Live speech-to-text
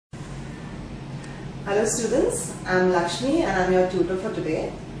Hello students, I am Lakshmi and I am your tutor for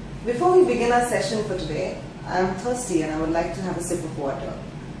today. Before we begin our session for today, I am thirsty and I would like to have a sip of water.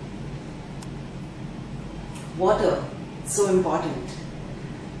 Water, so important.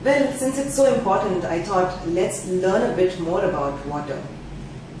 Well, since it's so important, I thought let's learn a bit more about water.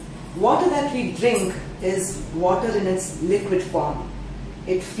 Water that we drink is water in its liquid form.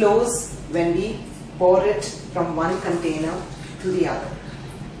 It flows when we pour it from one container to the other.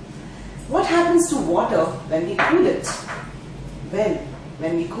 What happens to water when we cool it? Well,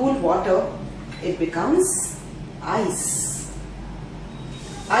 when we cool water, it becomes ice.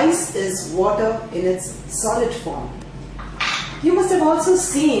 Ice is water in its solid form. You must have also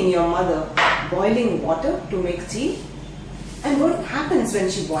seen your mother boiling water to make tea. And what happens when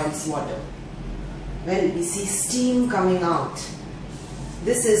she boils water? Well, we see steam coming out.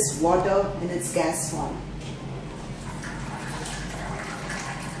 This is water in its gas form.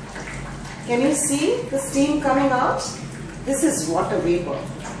 Can you see the steam coming out? This is water vapor,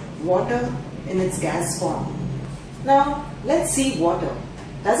 water in its gas form. Now, let's see water.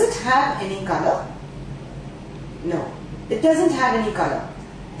 Does it have any color? No, it doesn't have any color.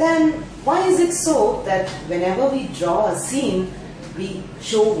 Then why is it so that whenever we draw a scene, we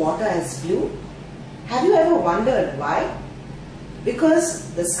show water as blue? Have you ever wondered why?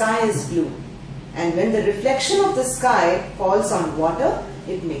 Because the sky is blue, and when the reflection of the sky falls on water,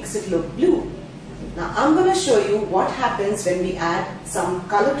 it makes it look blue. Now I'm going to show you what happens when we add some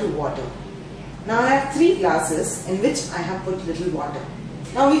color to water. Now I have 3 glasses in which I have put little water.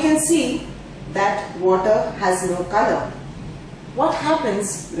 Now we can see that water has no color. What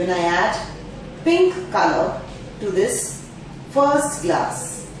happens when I add pink color to this first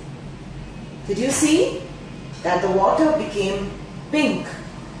glass? Did you see that the water became pink?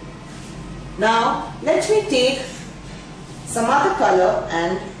 Now let me take some other color,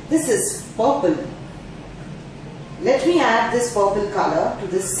 and this is purple. Let me add this purple color to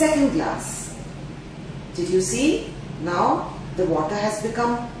the second glass. Did you see? Now the water has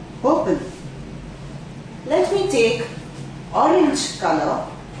become purple. Let me take orange color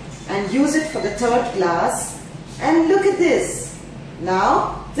and use it for the third glass, and look at this.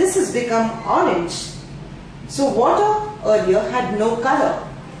 Now this has become orange. So water earlier had no color.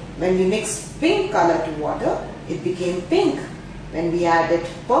 When we mixed pink color to water, it became pink. When we added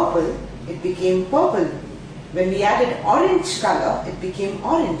purple, it became purple. When we added orange color, it became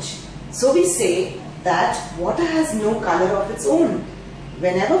orange. So we say that water has no color of its own.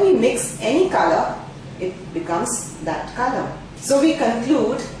 Whenever we mix any color, it becomes that color. So we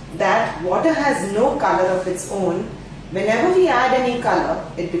conclude that water has no color of its own. Whenever we add any color,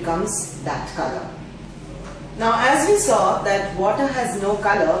 it becomes that color. Now as we saw that water has no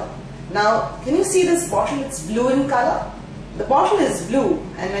color, now can you see this bottle? It's blue in color. The bottle is blue,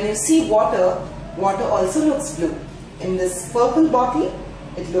 and when you see water, water also looks blue. In this purple bottle,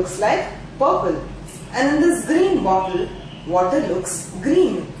 it looks like purple. And in this green bottle, water looks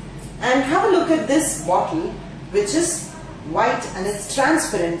green. And have a look at this bottle, which is white and it's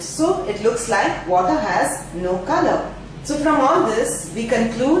transparent. So it looks like water has no color. So from all this, we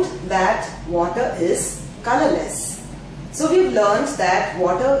conclude that water is colorless. So we've learned that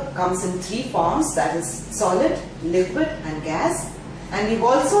water comes in 3 forms, that is solid, liquid and gas. And we've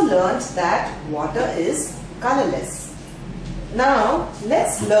also learned that water is colorless. Now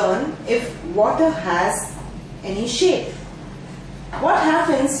let's learn if water has any shape. What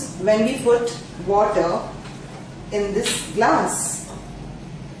happens when we put water in this glass?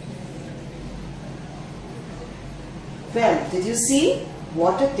 Well, did you see?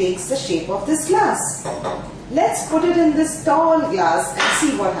 Water takes the shape of this glass. Let's put it in this tall glass and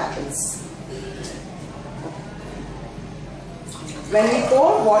see what happens. When we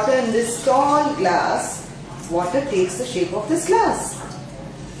pour water in this tall glass, water takes the shape of this glass.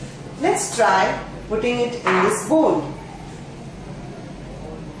 Let's try putting it in this bowl.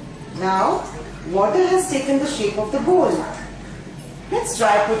 Now, water has taken the shape of the bowl. Let's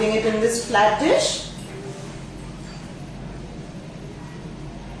try putting it in this flat dish.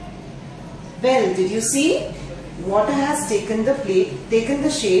 Well, did you see? Water has taken the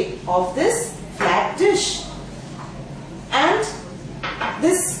shape of this flat dish. And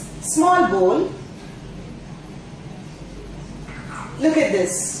this small bowl, look at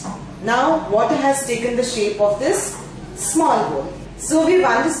this. Now water has taken the shape of this small bowl. So we've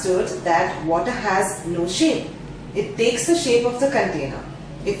understood that water has no shape. It takes the shape of the container.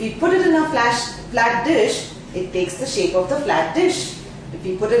 If we put it in a flat dish, it takes the shape of the flat dish. If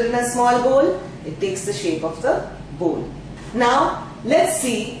we put it in a small bowl, it takes the shape of the bowl. Now let's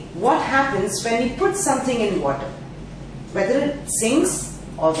see what happens when we put something in water. Whether it sinks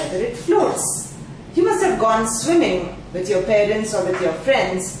or whether it floats. You must have gone swimming with your parents or with your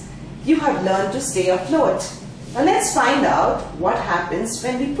friends. You have learned to stay afloat. Now let's find out what happens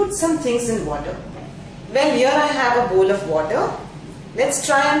when we put some things in water. Well, here I have a bowl of water. Let's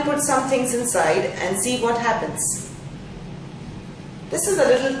try and put some things inside and see what happens. This is a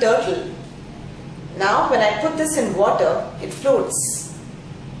little turtle. Now when I put this in water, it floats.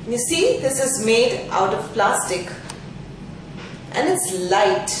 You see, this is made out of plastic and it's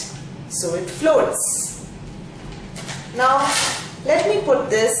light, so it floats. Now let me put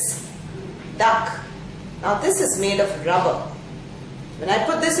this duck. Now this is made of rubber. When I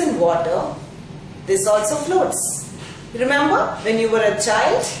put this in water, this also floats. Remember when you were a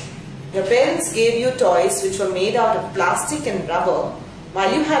child, your parents gave you toys which were made out of plastic and rubber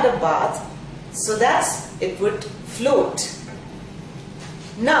while you had a bath so that it would float.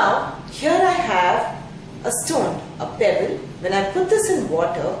 Now here I have a stone, a pebble. When I put this in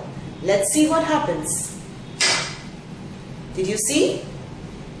water, let's see what happens. Did you see?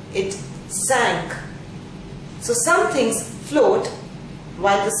 It sank. So some things float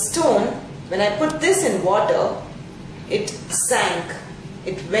while the stone, when I put this in water, it sank.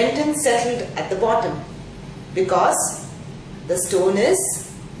 It went and settled at the bottom because the stone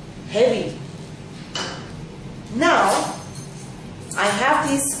is heavy. Now I have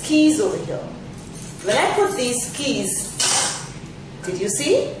these keys over here. When I put these keys, did you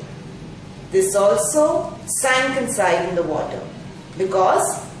see? This also sank inside in the water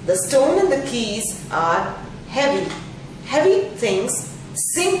because the stone and the keys are heavy. Heavy things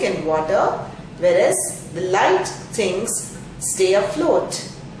sink in water, whereas the light things stay afloat.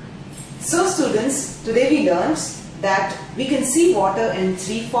 So students, today we learned that we can see water in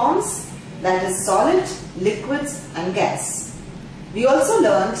three forms, that is solid, liquids and gas. We also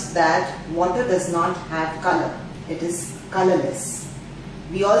learned that water does not have color. It is colorless.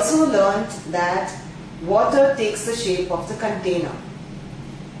 We also learned that water takes the shape of the container.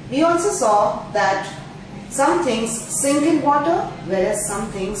 We also saw that some things sink in water, whereas some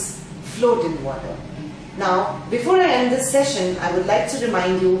things float in water. Now, before I end this session, I would like to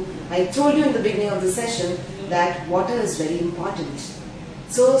remind you, I told you in the beginning of the session that water is very important.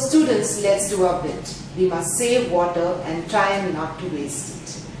 So students, let's do our bit. We must save water and try and not to waste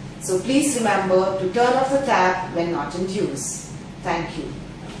it. So please remember to turn off the tap when not in use. Thank you.